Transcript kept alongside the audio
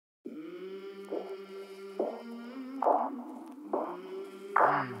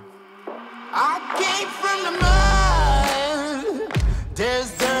in the mud.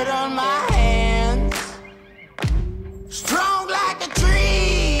 There's dirt on my hands. Strong like a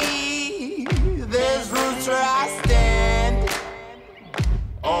tree. There's roots where I stand.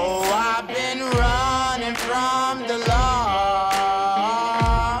 Oh, I've been running from the law.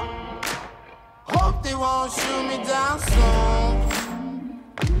 Hope they won't shoot me down soon.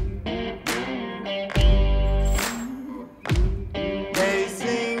 They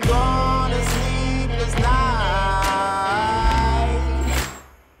sing on a sleepless night.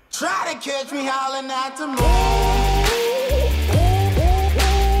 Try to catch me howling at the moon.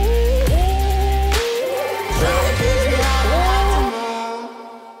 Try to catch me howling at the moon.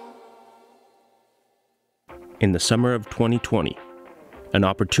 In the summer of 2020, an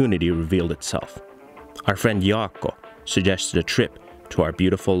opportunity revealed itself. Our friend Jaakko suggested a trip to our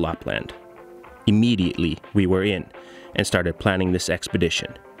beautiful Lapland. Immediately, we were in and started planning this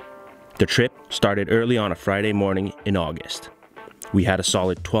expedition. The trip started early on a Friday morning in August. We had a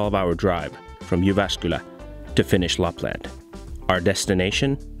solid 12-hour drive from Jyväskylä to Finnish Lapland. Our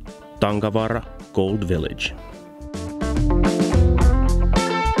destination? Tankavaara Gold Village.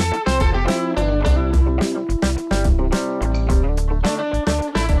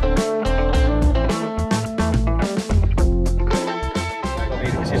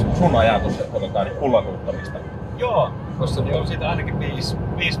 Sun ajatus, että otetaan nyt kullanhuuttamista? Joo, koska niin on siitä ainakin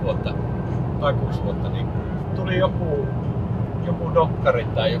 5 vuotta tai 6 vuotta, niin tuli joku dokkari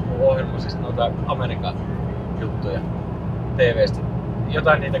tai joku ohjelma, siis noita Amerikan juttuja TV:stä.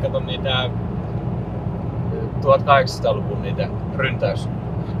 Jotain niitä, katon niitä 1800-luvun niitä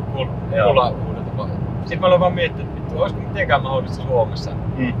kullanhuudelta. Sitten mä aloin vaan miettinyt, että olisiko mitenkään mahdollista Suomessa,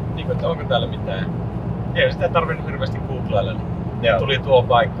 niin kuin, että onko täällä mitään. Ei sitä tarvinnut hirveästi googlailla. Niin tuli tuo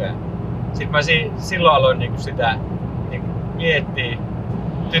paikka. Sitten mä silloin aloin niinku sitä niinku miettiä.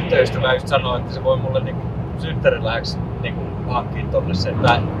 Tyttöystävä just sanoi, että se voi mulle niinku synttärilahjaksi niinku hankkia tonne sen.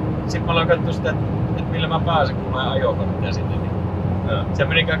 Sitten mä aloin katsoa sitä, että millä mä pääsen, kun mä ajokorttia sinne. Niin se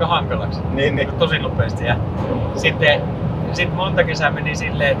meni aika hankalaksi. Niin. Tosi nopeasti. Ja sitten monta kesää meni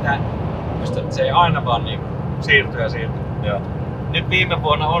silleen, että se ei aina vaan niinku siirty. Joo. Nyt viime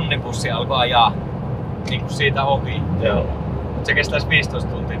vuonna onnibussi alkoi ajaa niinku siitä ohi. Joo. Se kestäisi 15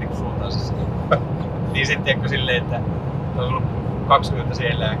 tuntia niin suuntaisessa. Niin sitten tiedätkö silleen, että on ollut 20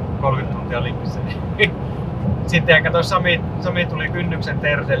 siellä ja 30 tuntia linkissä. Sitten kato, Sami tuli kynnyksen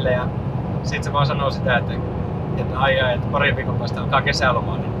terselle ja sitten se vaan sanoi sitä, että parin viikon päästä alkaa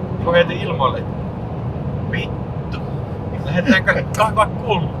kesälomaa. Niin kun heitin ilmoille, että vittu, lähdetäänkö kaivaa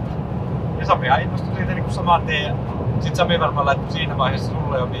kulta? Ja Sami innostui siitä niin saman tien. Sitten Sami varmaan laittoi siinä vaiheessa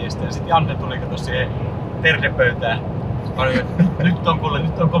sulle jo viestiä ja sitten Janne tuli kato siihen terdepöytään. Nyt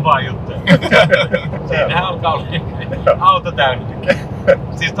on kovaa juttuja. Siinähän alkaa olla auto täynnä.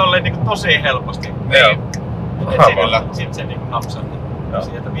 Siis tolleen niinku tosi helposti. Sitten se niinku napsahti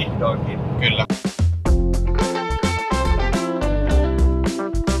sieltä vihdoinkin. Kyllä.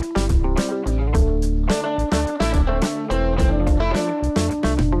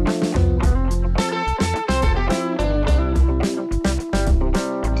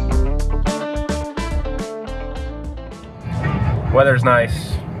 Weather's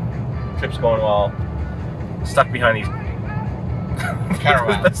nice, trip's going well. Stuck behind these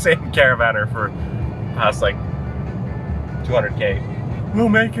Caravan. the same caravaner for past like 200k. We'll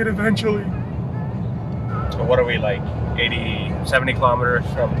make it eventually. So what are we, like 80, 70 kilometers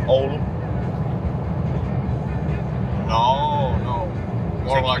from Oulu? No.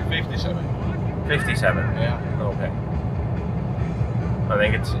 More like 57. 57? Yeah. Okay. I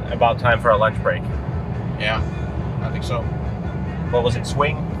think it's about time for a lunch break. Yeah, I think so. What was it?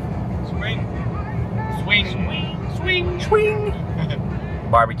 Swing?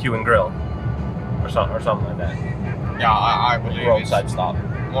 Barbecue and grill, or something like that. Yeah, I believe roadside it's stop.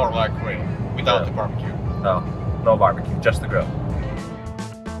 more like grill without the barbecue. No barbecue, just the grill.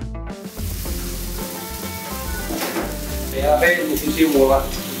 Ja Facebookin sivulla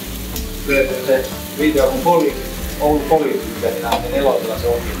löytyy se video, kun Oulun poliisi nähtiin elokuvalla se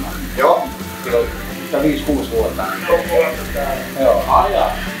ohjelma. Joo. Silloin 5-6 vuotta. Joo,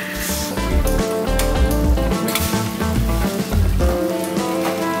 ajaa.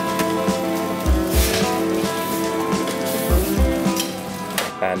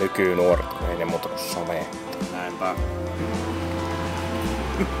 Nää nykynuoret, ei ne muuta kuin somea. Näinpä.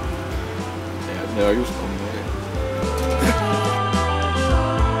 Ne on just omia.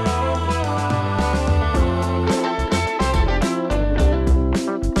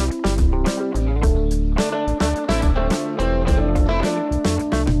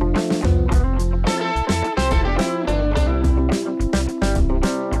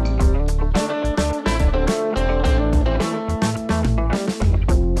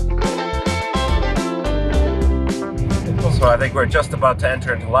 we're just about to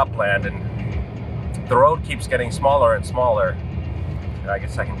enter into Lapland, and the road keeps getting smaller and smaller. I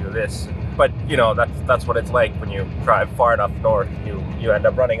guess I can do this, but you know that's what it's like when you drive far enough north. You end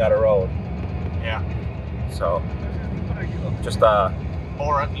up running out of road. Yeah. So just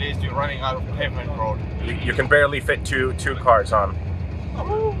or at least you're running out of pavement road. You can barely fit two cars on.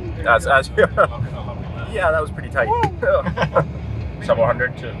 As yeah, that was pretty tight. Several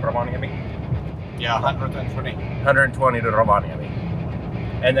hundred to Rovaniemi. Yeah, 120. 120 to Rovaniemi,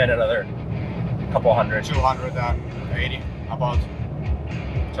 and then another couple hundred. 280 about.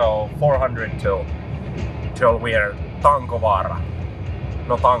 So 400 till we are Tankavaara.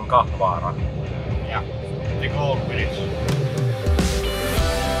 No, Tankavaara. Yeah, the Gold Village.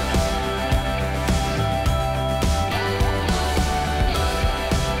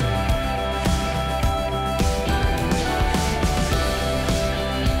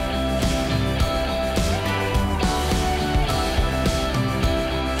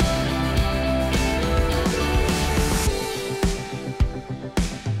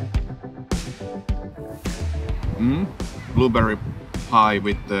 Blueberry pie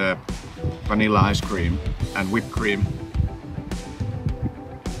with vanilla ice cream and whipped cream.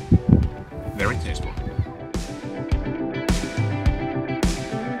 Very tasteful.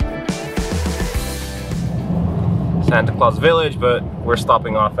 Santa Claus Village, but we're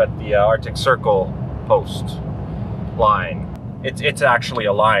stopping off at the Arctic Circle post line. It's actually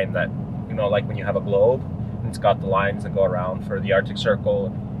a line that, you know, like when you have a globe, and it's got the lines that go around for the Arctic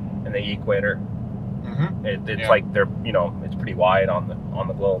Circle and the equator. It's like they're, you know, it's pretty wide on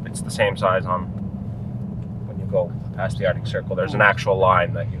the globe. It's the same size on when you go past the Arctic Circle. There's an actual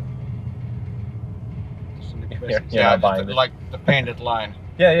line that you. Yeah, like the painted line.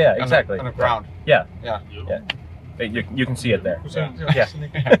 Yeah, exactly. On the ground. Yeah. Yeah. You can see it there. Yeah.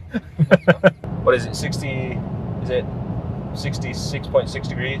 What is it? 60? Is it 66.6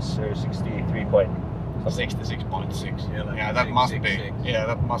 degrees or 63 point? 66.6. Yeah, that must be. Yeah,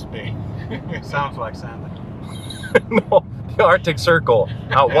 that must be. Sounds like Santa. No, the Arctic Circle.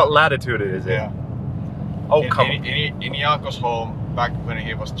 What latitude is it? Yeah. Oh, come on. In Jaakko's home, back when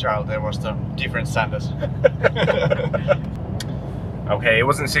he was a child, there was the different Santas. Okay, it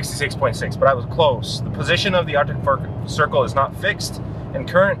wasn't 66.6, but I was close. The position of the Arctic Circle is not fixed and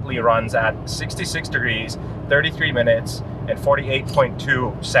currently runs at 66 degrees, 33 minutes, and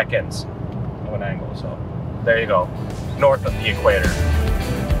 48.2 seconds of an angle. So there you go, north of the equator.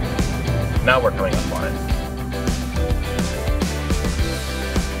 Now we're coming up on it.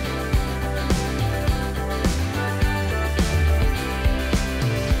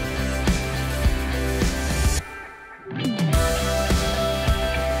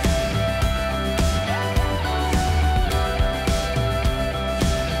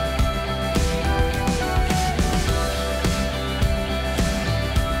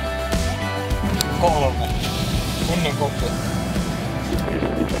 Kolme. Kunnon kokku.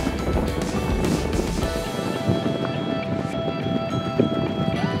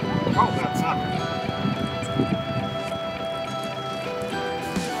 Oh, that's not.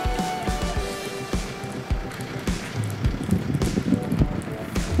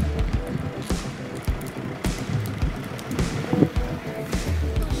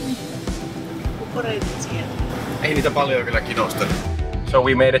 Ei niitä paljon kyllä kiinnostanut. So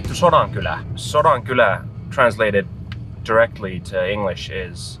we made it to Sodankylä. Sodankylä, translated directly to English,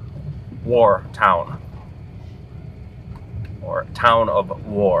 is war town, or town of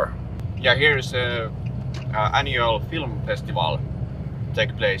war. Yeah, here's a annual film festival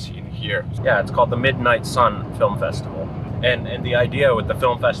take place in here. Yeah, it's called the Midnight Sun Film Festival. And the idea with the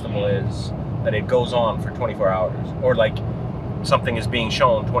film festival is that it goes on for 24 hours, or like something is being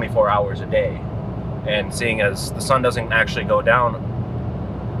shown 24 hours a day. And seeing as the sun doesn't actually go down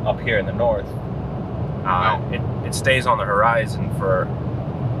up here in the north, it stays on the horizon for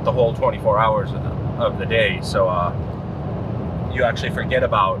the whole 24 hours of the day. So you actually forget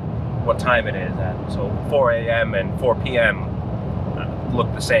about what time it is at. So 4 a.m. and 4 p.m.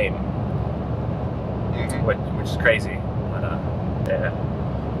 Look the same, which is crazy. But yeah,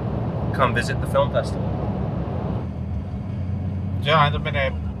 come visit the film festival. Sehän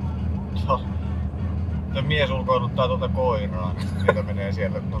menee. Se mies ulkoiluttaa tuota koiraa, niitä menee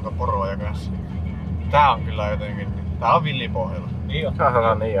sieltä tuota poroja kanssa. Tää on kyllä jotenkin, tää on villipohjalla. Niin on.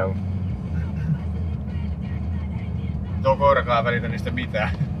 Niin on. Tuo koirakaan ei välitä niistä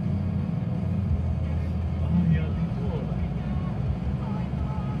mitään.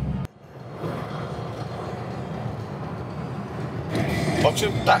 Onko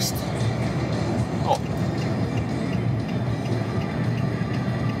se tästä? Oh.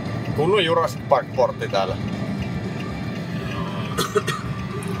 Kunnon Jurassic Park-portti täällä.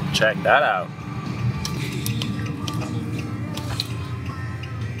 Check that out.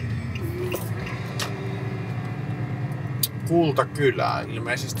 Kultakylää,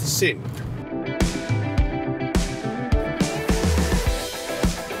 ilmeisesti sinne.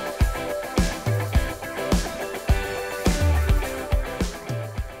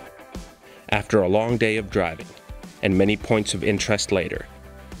 After a long day of driving and many points of interest later,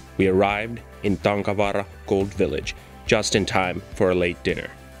 we arrived in Tankavaara Gold Village just in time for a late dinner.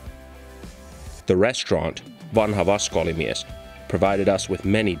 The restaurant, Vanha Vaskoolimies, provided us with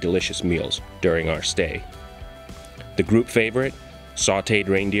many delicious meals during our stay. The group favorite, sautéed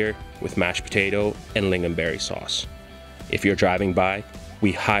reindeer with mashed potato and lingonberry sauce. If you're driving by,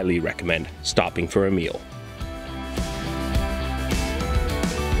 we highly recommend stopping for a meal.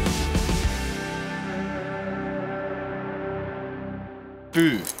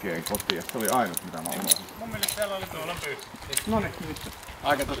 Pyyhkeen kotiin, se oli ainut mitä mä unohdin. Mun mielestä siellä oli tuolla pyyhki. Noniin, nyt.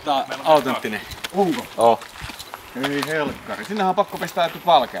 Aika autenttinen. Onko? Oh. Ei helkkari. Sinnehän on pakko pistää jotkut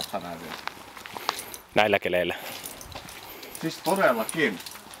valkeat sanaa vielä. Näillä keleillä. Siis todellakin.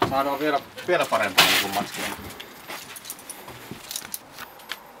 Saadaan vielä parempaa kuin matskia.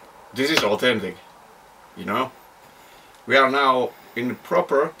 This is authentic, you know. We are now in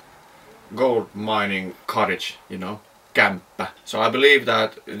proper gold mining cottage, you know, kämppä. So I believe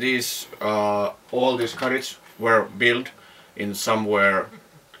that these all these cottages were built in somewhere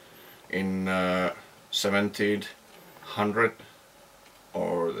in 1700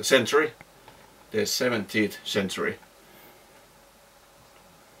 or the century, the 17th century.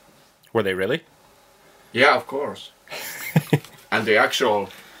 Were they really? Yeah, of course. And the actual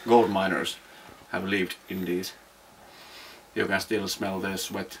gold miners have lived in these. You can still smell their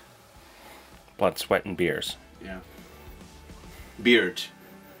sweat. Blood, sweat, and beers. Yeah. Beard.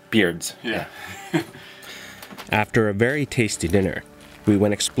 Beards. Yeah. After a very tasty dinner, we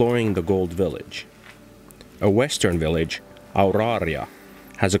went exploring the Gold Village. A western village, Auraria,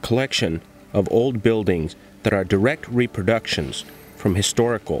 has a collection of old buildings that are direct reproductions from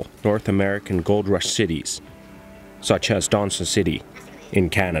historical North American gold rush cities, such as Dawson City in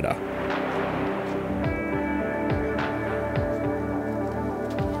Canada.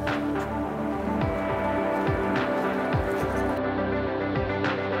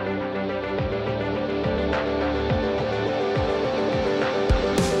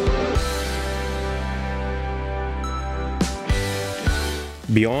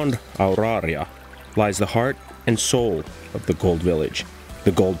 Beyond Auraria lies the heart and soul of the Gold Village,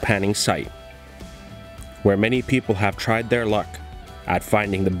 the gold panning site, where many people have tried their luck at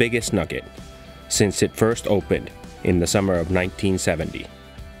finding the biggest nugget since it first opened in the summer of 1970.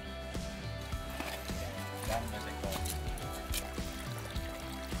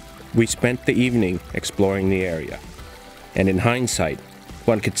 We spent the evening exploring the area, and in hindsight,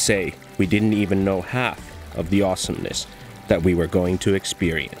 one could say we didn't even know half of the awesomeness that we were going to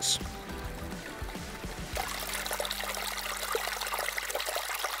experience.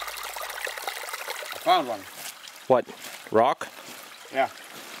 Found one. What? Rock? Yeah.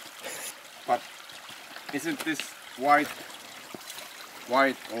 But isn't this white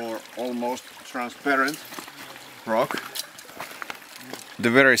or almost transparent rock the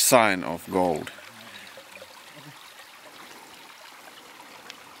very sign of gold?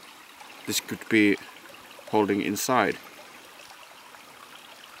 This could be holding inside.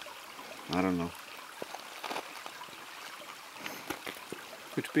 I don't know.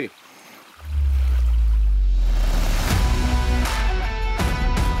 Could be.